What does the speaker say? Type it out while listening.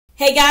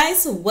Hey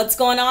guys, what's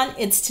going on?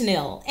 It's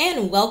Tennille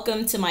and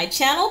welcome to my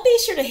channel. Be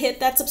sure to hit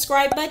that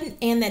subscribe button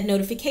and that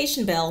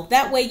notification bell.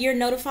 That way you're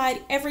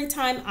notified every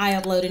time I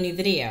upload a new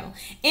video.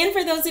 And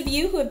for those of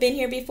you who have been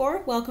here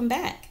before, welcome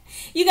back.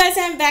 You guys,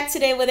 I'm back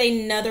today with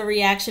another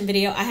reaction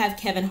video. I have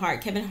Kevin Hart.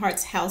 Kevin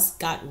Hart's house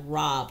got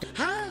robbed.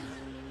 Huh?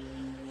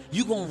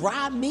 You gonna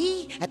rob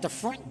me at the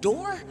front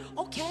door?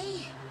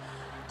 Okay.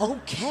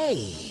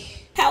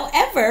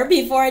 However,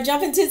 before I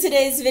jump into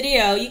today's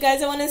video, you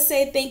guys, I want to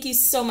say thank you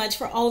so much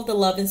for all of the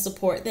love and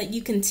support that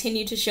you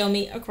continue to show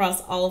me across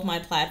all of my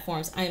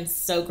platforms. I am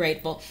so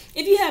grateful.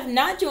 If you have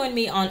not joined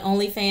me on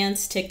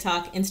OnlyFans,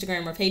 TikTok,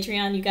 Instagram, or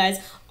Patreon, you guys,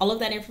 all of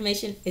that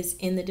information is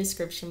in the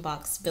description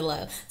box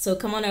below. So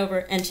come on over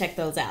and check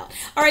those out.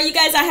 All right, you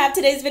guys, I have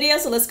today's video,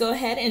 so let's go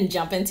ahead and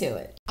jump into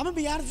it. I'm gonna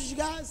be honest with you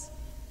guys.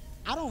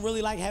 I don't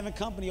really like having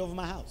company over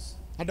my house.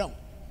 I don't.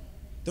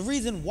 The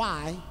reason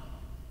why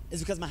is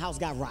because my house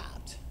got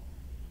robbed.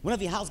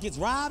 Whenever your house gets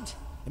robbed,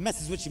 it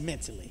messes with you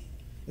mentally.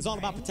 It's all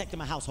about protecting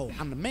my household.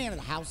 I'm the man of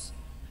the house.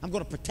 I'm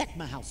gonna protect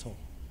my household.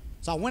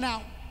 So I went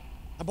out,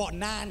 I bought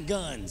 9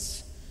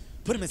 guns,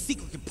 put them in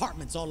secret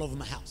compartments all over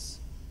my house.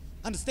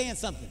 Understand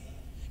something.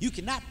 You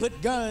cannot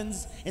put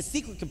guns in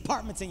secret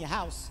compartments in your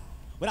house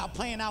without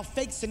playing out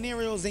fake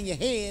scenarios in your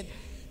head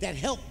that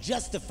help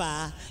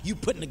justify you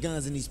putting the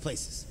guns in these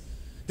places.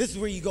 This is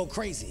where you go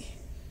crazy.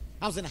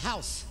 I was in the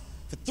house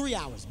for 3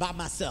 hours by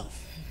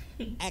myself,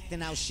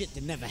 acting out shit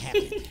that never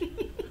happened.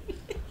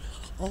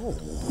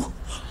 Oh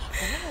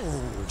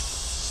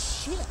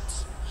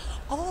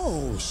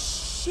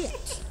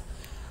shit.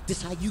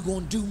 This how you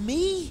gonna do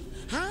me?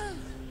 Huh?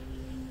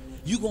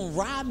 You gonna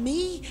rob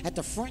me at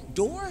the front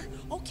door?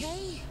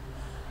 Okay.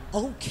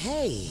 I'm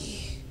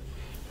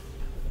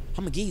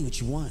gonna give you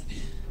what you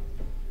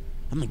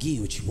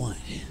want.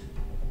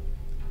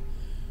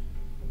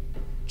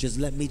 Just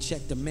let me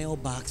check the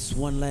mailbox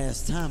one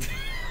last time.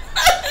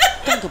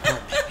 Think about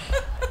it.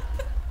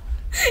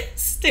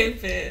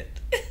 Stupid.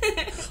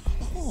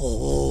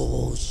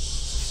 Oh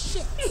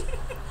shit.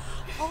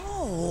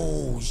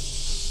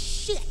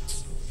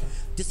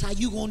 This how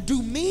you gonna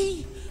do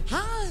me?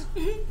 Huh?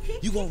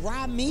 You gonna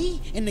rob me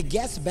in the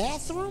guest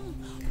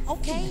bathroom?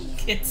 Okay.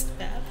 Guest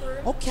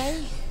bathroom?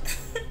 Okay.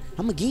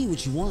 I'm gonna give you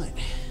what you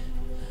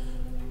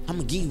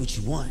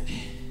want.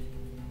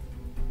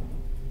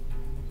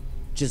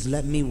 Just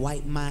let me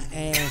wipe my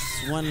ass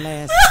one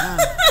last time.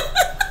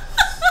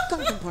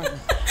 Gun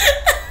compartment.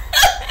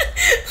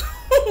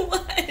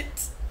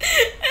 What?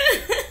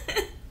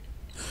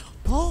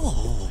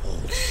 Oh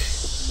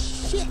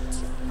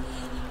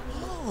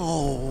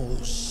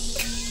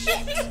shit.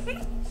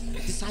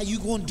 This how you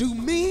gonna do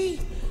me?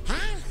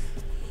 Huh?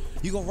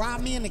 You gonna rob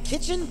me in the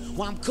kitchen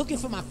while I'm cooking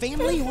for my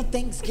family on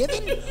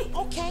Thanksgiving?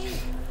 Okay.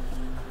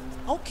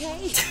 I'm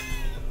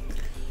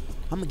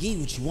gonna give you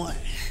what you want.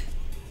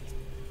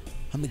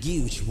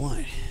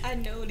 I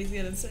know what he's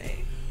gonna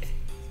say.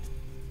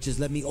 Just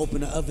let me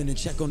open the oven and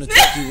check on the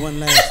turkey one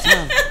last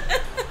time.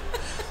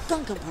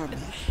 Gun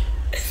compartment.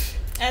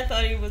 I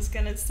thought he was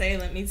gonna say,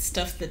 let me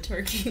stuff the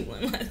turkey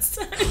one last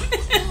time.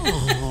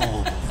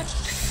 Oh,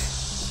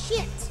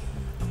 shit.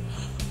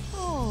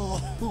 Oh,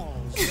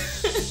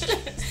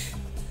 shit.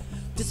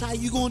 This how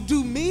you gonna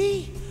do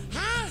me?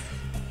 Huh?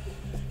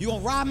 You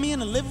gonna rob me in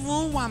the living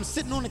room while I'm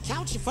sitting on the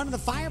couch in front of the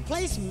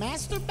fireplace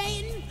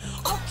masturbating?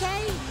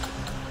 Okay.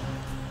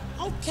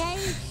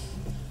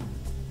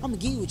 I'm gonna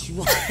give you what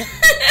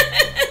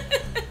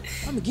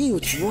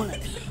you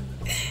want.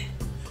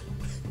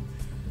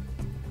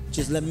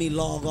 Just let me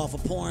log off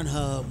of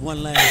Pornhub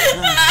one last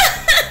time.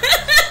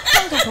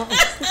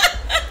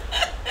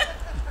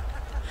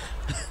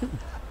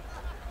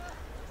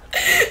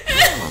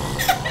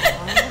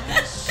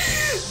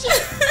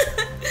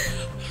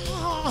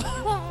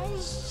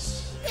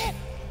 Shit.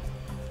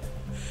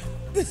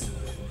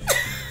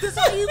 This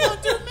how you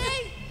gonna do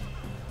me?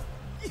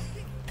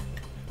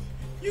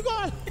 You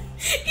gonna?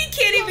 He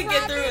can't even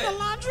get through it. The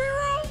laundry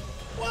room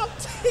while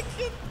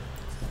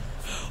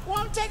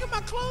I'm taking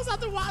my clothes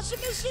out the washing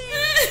machine,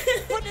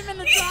 putting them in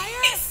the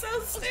dryer. He's so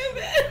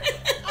stupid.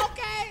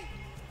 Okay.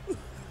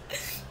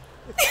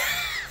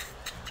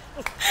 I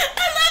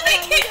love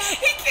it.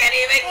 He can't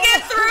even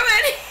get through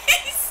it.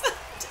 He's so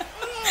dumb.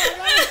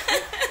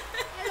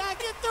 I gotta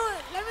get through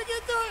it. Let me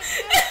get through it.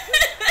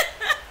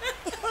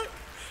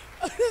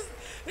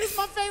 This is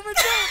my favorite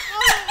joke.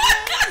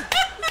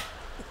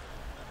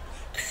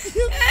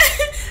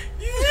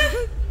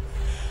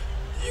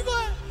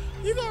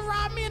 You gonna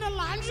rob me in the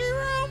laundry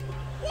room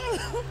while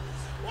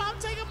I'm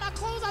taking my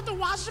clothes out the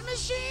washing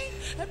machine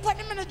and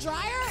putting them in the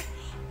dryer?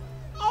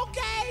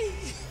 Okay.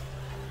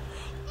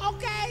 I'm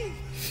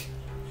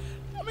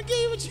gonna give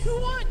you what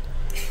you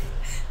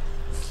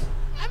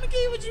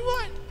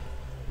want.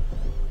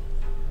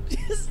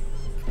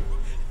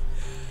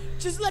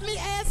 Just let me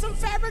add some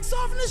fabric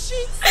softener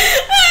sheets.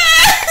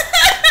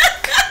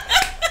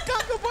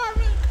 Gun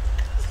compartment.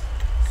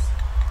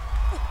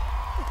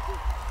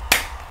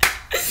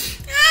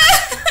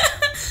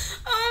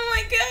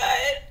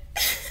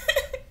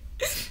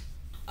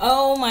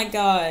 Oh my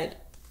god.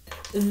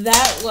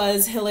 That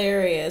was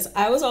hilarious.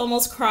 I was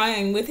almost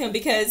crying with him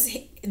because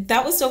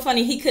that was so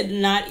funny. He could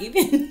not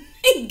even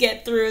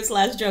get through his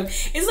last joke.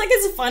 It's like,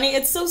 it's funny.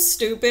 It's so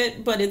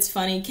stupid, but it's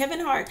funny. Kevin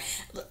Hart,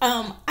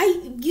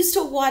 I used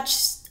to watch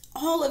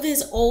all of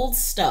his old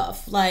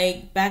stuff,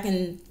 like back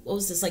in, what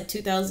was this, like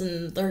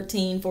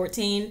 2013,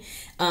 14,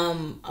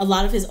 a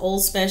lot of his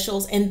old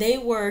specials, and they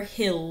were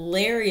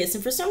hilarious.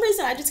 And for some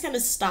reason, I just kind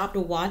of stopped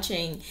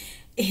watching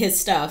his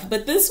stuff,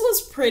 but this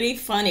was pretty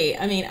funny.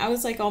 I mean, I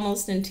was like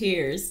almost in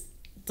tears.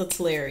 That's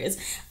hilarious.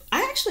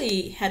 I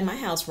actually had my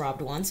house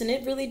robbed once, and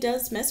it really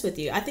does mess with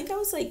you. I think I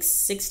was like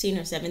 16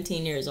 or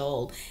 17 years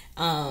old,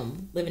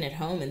 living at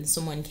home, and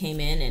someone came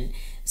in and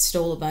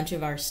stole a bunch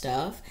of our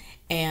stuff,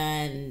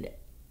 and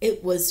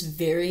it was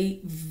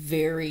very,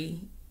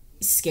 very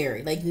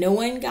scary. Like, no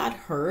one got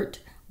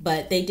hurt,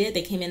 but they did.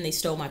 They came in, they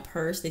stole my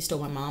purse, they stole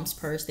my mom's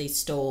purse, they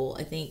stole,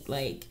 I think,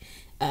 like,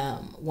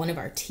 one of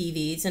our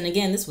TVs. And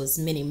again, this was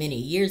many, many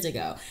years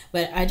ago,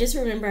 but I just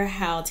remember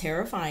how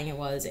terrifying it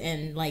was.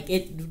 And like,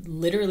 it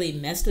literally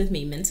messed with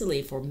me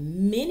mentally for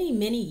many,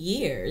 many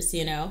years,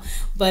 you know?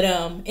 But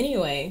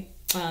anyway,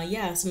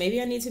 yeah, so maybe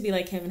I need to be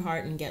like Kevin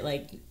Hart and get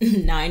like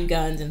 9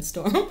 guns and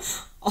store them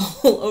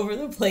all over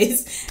the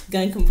place,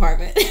 gun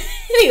compartment.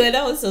 Anyway,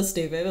 that was so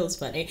stupid. It was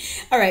funny.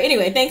 All right,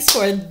 anyway, thanks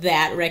for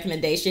that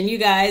recommendation, you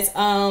guys.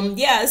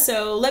 Yeah,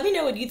 so let me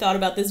know what you thought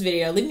about this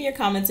video. Leave me your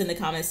comments in the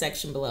comment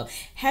section below.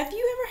 Have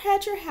you ever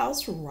had your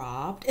house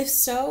robbed? If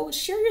so,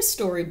 share your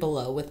story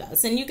below with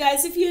us. And you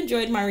guys, if you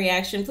enjoyed my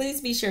reaction,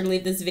 please be sure to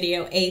leave this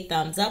video a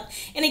thumbs up.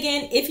 And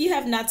again, if you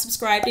have not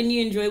subscribed and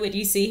you enjoy what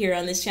you see here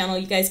on this channel,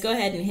 you guys go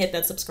ahead and hit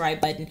that subscribe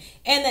button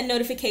and that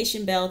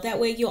notification bell. That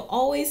way you'll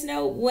always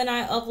know when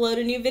I upload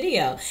a new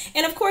video.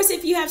 And of course,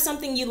 if you have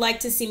something you'd like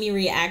to see me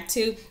react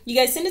to, you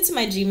guys send it to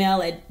my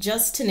Gmail at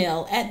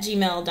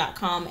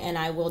justtennille@gmail.com, and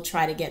I will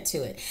try to get to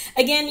it.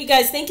 Again, you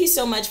guys, thank you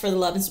so much for the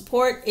love and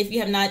support. If you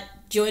have not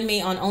joined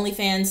me on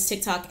OnlyFans,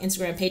 TikTok,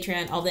 Instagram,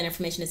 Patreon, all that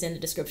information is in the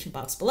description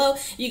box below.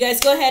 You guys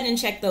go ahead and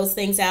check those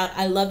things out.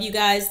 I love you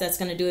guys. That's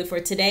going to do it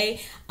for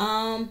today.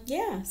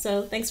 Yeah,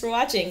 so thanks for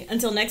watching.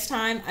 Until next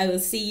time, I will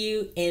see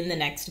you in the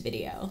next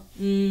video.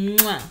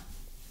 Mwah.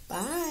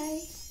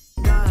 Bye.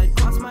 God,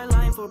 cross my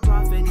line for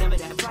profit. Never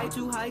that fly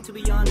too high, to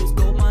be honest.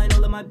 Gold mine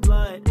all of my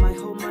blood. My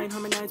whole mind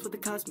harmonized with the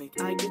cosmic.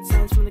 I get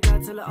signs from the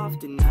gods hella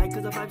often. I,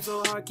 cause I vibe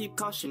so hard, keep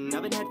caution.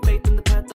 I've been had faith in the path.